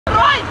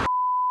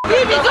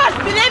Ты ведешь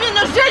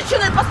беременную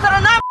женщину по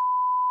сторонам.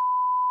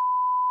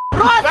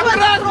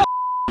 Просто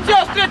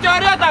с третьего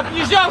ряда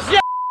объезжал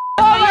все.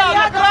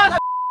 Стоял,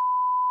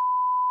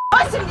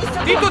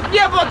 80. ты тут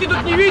не был, ты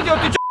тут не видел,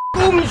 ты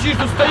что умничаешь,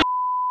 тут стоишь.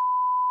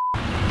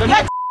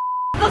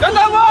 Да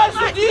давай,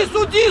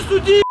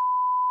 суди.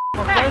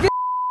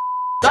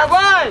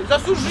 Давай,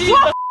 засужи.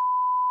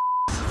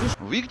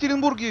 В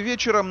Екатеринбурге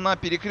вечером на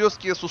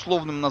перекрестке с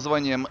условным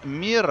названием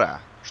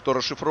 «Мера», что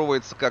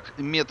расшифровывается как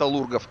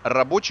 «металлургов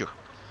рабочих»,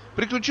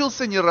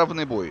 приключился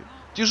неравный бой.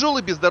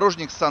 Тяжелый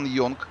бездорожник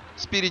Ссан-Йонг,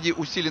 спереди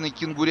усиленный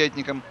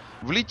кенгурятником,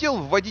 влетел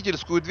в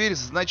водительскую дверь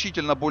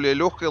значительно более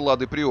легкой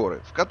 «Лады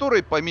Приоры», в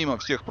которой, помимо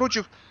всех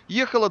прочих,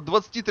 ехала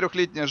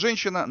 23-летняя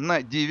женщина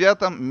на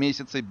 9-м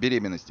месяце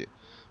беременности.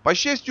 По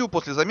счастью,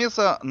 после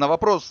замеса на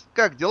вопрос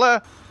 «Как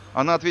дела?»,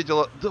 она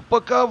ответила «Да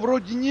пока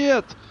вроде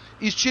нет»,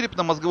 и с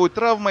черепно-мозговой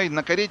травмой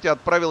на карете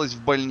отправилась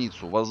в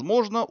больницу,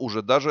 возможно,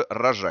 уже даже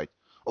рожать.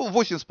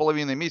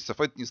 8,5 месяцев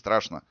это не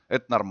страшно,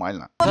 это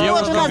нормально.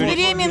 Вот у нас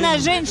беременная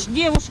женщина,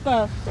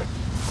 девушка.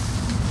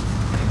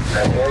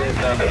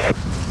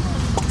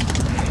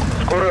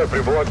 Скорая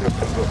прибыла к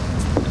месту.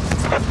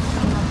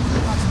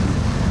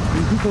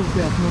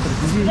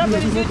 Куда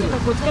повезете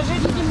какой?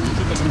 Скажите,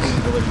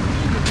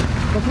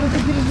 я просто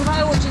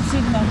переживаю очень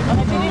сильно.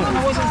 Она беременна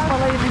 8,5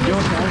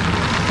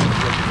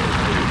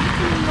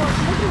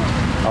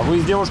 А вы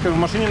с девушкой в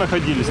машине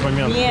находились в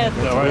момент? Нет.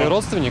 Вы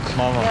родственник?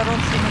 Мама. Я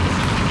родственник.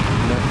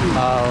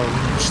 А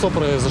что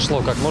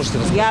произошло? Как можете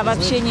рассказать? Я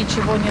вообще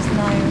ничего не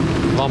знаю.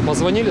 Вам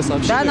позвонили,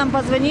 сообщили? Да, нам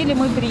позвонили,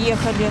 мы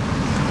приехали.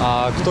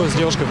 А кто с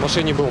девушкой в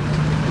машине был?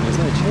 Не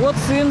знаете? Вот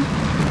сын.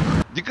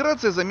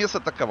 Декорация замеса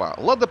такова.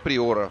 «Лада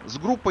Приора» с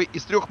группой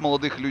из 3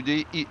 молодых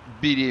людей и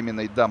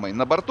беременной дамой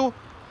на борту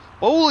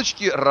по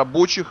улочке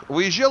рабочих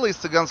выезжала из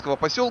цыганского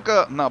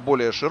поселка на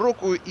более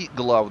широкую и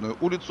главную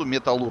улицу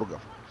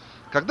металлургов.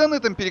 Когда на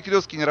этом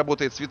перекрестке не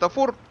работает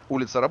светофор,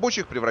 улица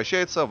рабочих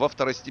превращается во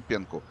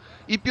второстепенку.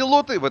 И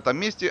пилоты в этом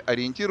месте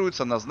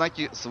ориентируются на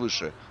знаки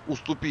свыше.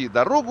 Уступи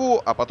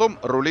дорогу, а потом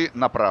рули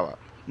направо.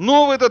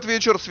 Но в этот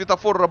вечер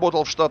светофор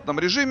работал в штатном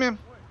режиме,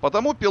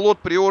 потому пилот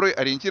Приоры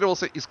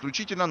ориентировался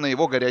исключительно на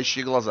его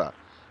горящие глаза.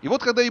 И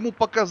вот когда ему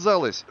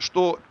показалось,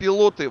 что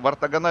пилоты в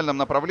ортогональном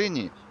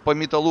направлении по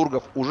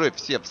металлургов уже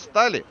все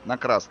встали на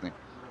красный,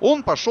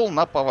 он пошел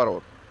на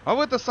поворот. А в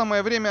это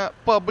самое время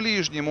по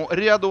ближнему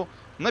ряду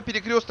на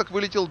перекресток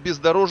вылетел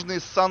бездорожный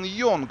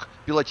Ссан-Йонг,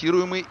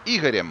 пилотируемый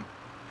Игорем,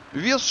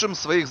 везшим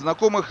своих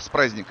знакомых с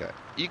праздника.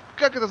 И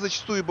как это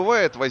зачастую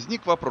бывает,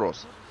 возник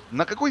вопрос.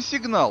 На какой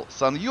сигнал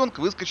Ссан-Йонг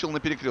выскочил на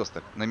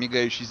перекресток? На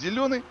мигающий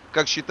зеленый,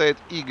 как считает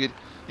Игорь,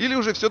 или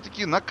уже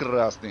все-таки на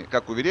красный,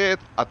 как уверяет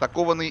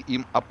атакованный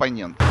им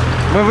оппонент?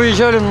 Мы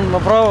выезжали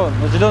направо,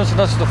 на зеленый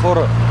сигнал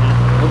светофора.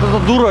 Вот эта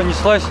дура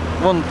неслась,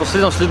 вон по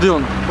следам следы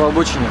он по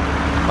обочине.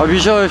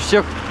 Объезжала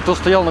всех, кто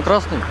стоял на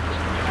красный,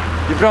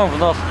 и прямо в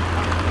нас.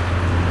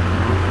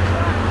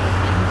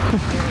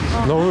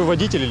 Но вы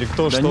водитель или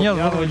кто? Да что? нет,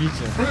 вот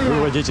водитель.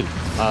 Вы водитель.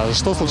 А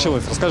что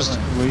случилось? Расскажите.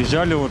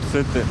 Выезжали вот с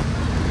этой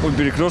от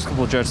перекрестка,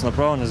 получается,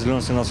 направо на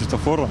зеленый сигнал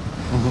светофора.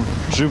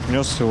 Джип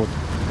несся вот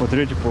по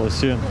третьей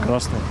полосе,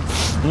 красный.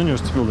 Ну, не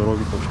уступил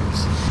дороги,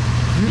 получается.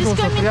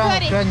 Двигался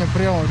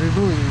прямо в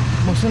ряду,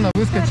 и машина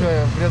выскочила,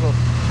 я врезался.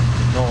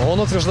 Но он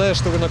утверждает,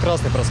 что вы на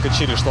красный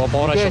проскочили, что он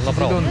поворачивал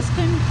направо. Без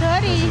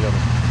комментариев.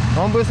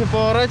 Он бы, если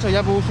поворачивал,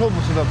 я бы ушел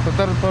бы сюда,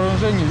 тогда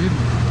поражение видно.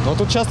 Но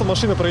тут часто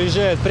машина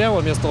проезжает прямо,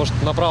 вместо того,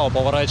 чтобы направо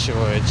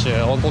поворачивать.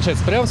 Он,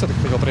 получается, прямо все-таки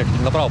хотел проехать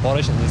или направо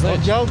поворачивать, не знаете?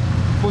 Вот я,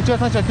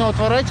 получается, начал от него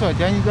отворачивать,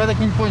 я так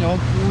и не понял.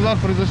 Удар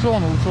произошел,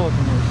 он ушел от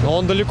него. Но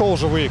он далеко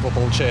уже выехал,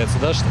 получается,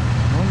 да? Что?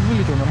 Он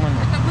вылетел нормально.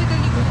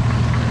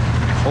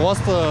 У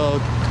вас-то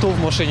кто в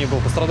машине был?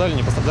 Пострадали,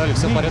 не пострадали?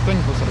 Все в порядке? Никто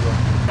не пострадал.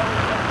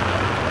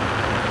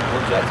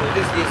 Получается, вот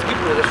здесь изгиб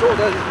произошел,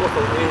 да, здесь просто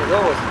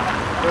увязалось.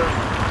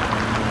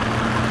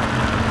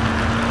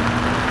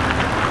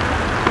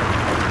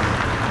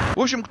 В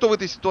общем, кто в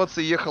этой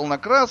ситуации ехал на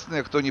красный,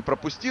 а кто не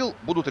пропустил,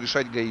 будут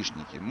решать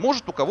гаишники.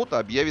 Может, у кого-то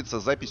объявится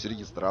запись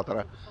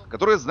регистратора,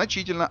 которая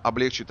значительно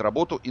облегчит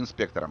работу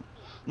инспекторам.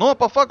 Ну а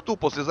по факту,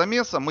 после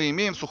замеса мы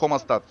имеем в сухом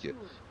остатке.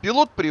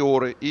 Пилот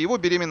Приоры и его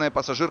беременная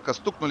пассажирка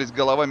стукнулись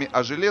головами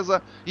о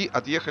железо и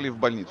отъехали в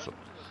больницу.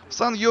 В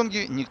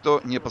Ссан-Йонге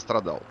никто не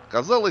пострадал.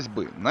 Казалось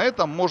бы, на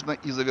этом можно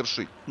и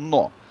завершить.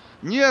 Но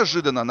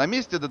неожиданно на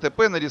месте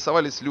ДТП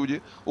нарисовались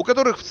люди, у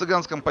которых в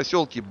цыганском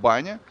поселке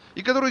баня,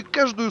 и которые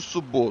каждую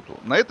субботу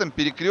на этом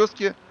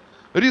перекрестке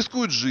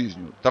рискуют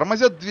жизнью,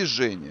 тормозят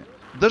движение,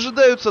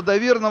 дожидаются до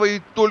верного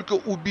и только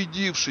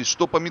убедившись,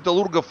 что по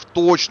металлургов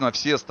точно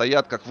все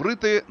стоят как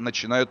врытые,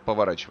 начинают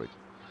поворачивать.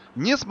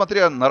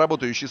 Несмотря на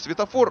работающий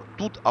светофор,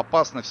 тут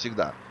опасно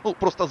всегда. Ну,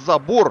 просто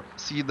забор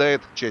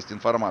съедает часть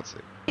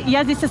информации.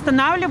 Я здесь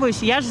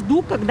останавливаюсь, я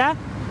жду, когда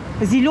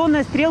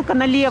зеленая стрелка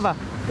налево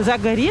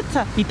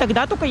загорится, и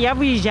тогда только я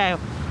выезжаю.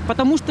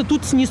 Потому что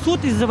тут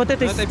снесут из-за вот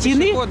этой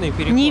стены.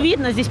 Не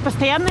видно, здесь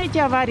постоянно эти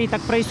аварии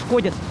так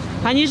происходят.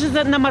 Они же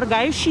на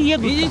моргающие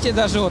едут. Видите,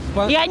 даже вот...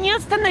 И они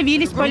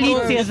остановились,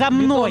 полиция, за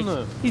мной.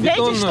 И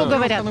знаете, что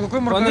говорят? Вы,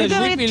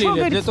 говорит, что,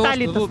 говорит,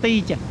 встали-то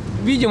стоите?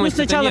 Вы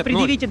сначала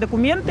предъявите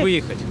документы.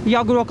 Выехать.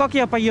 Я говорю, а как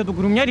я поеду?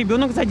 Говорю, у меня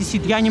ребенок сзади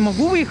сидит, я не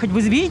могу выехать.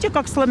 Вы видите,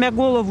 как сломя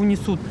голову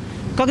несут?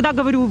 Когда,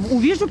 говорю,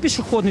 увижу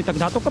пешеходный,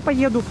 тогда только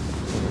поеду.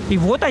 И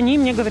вот они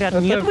мне говорят,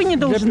 нет, вы не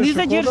должны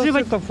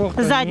задерживать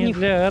задних.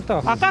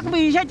 А как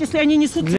выезжать, если они несут...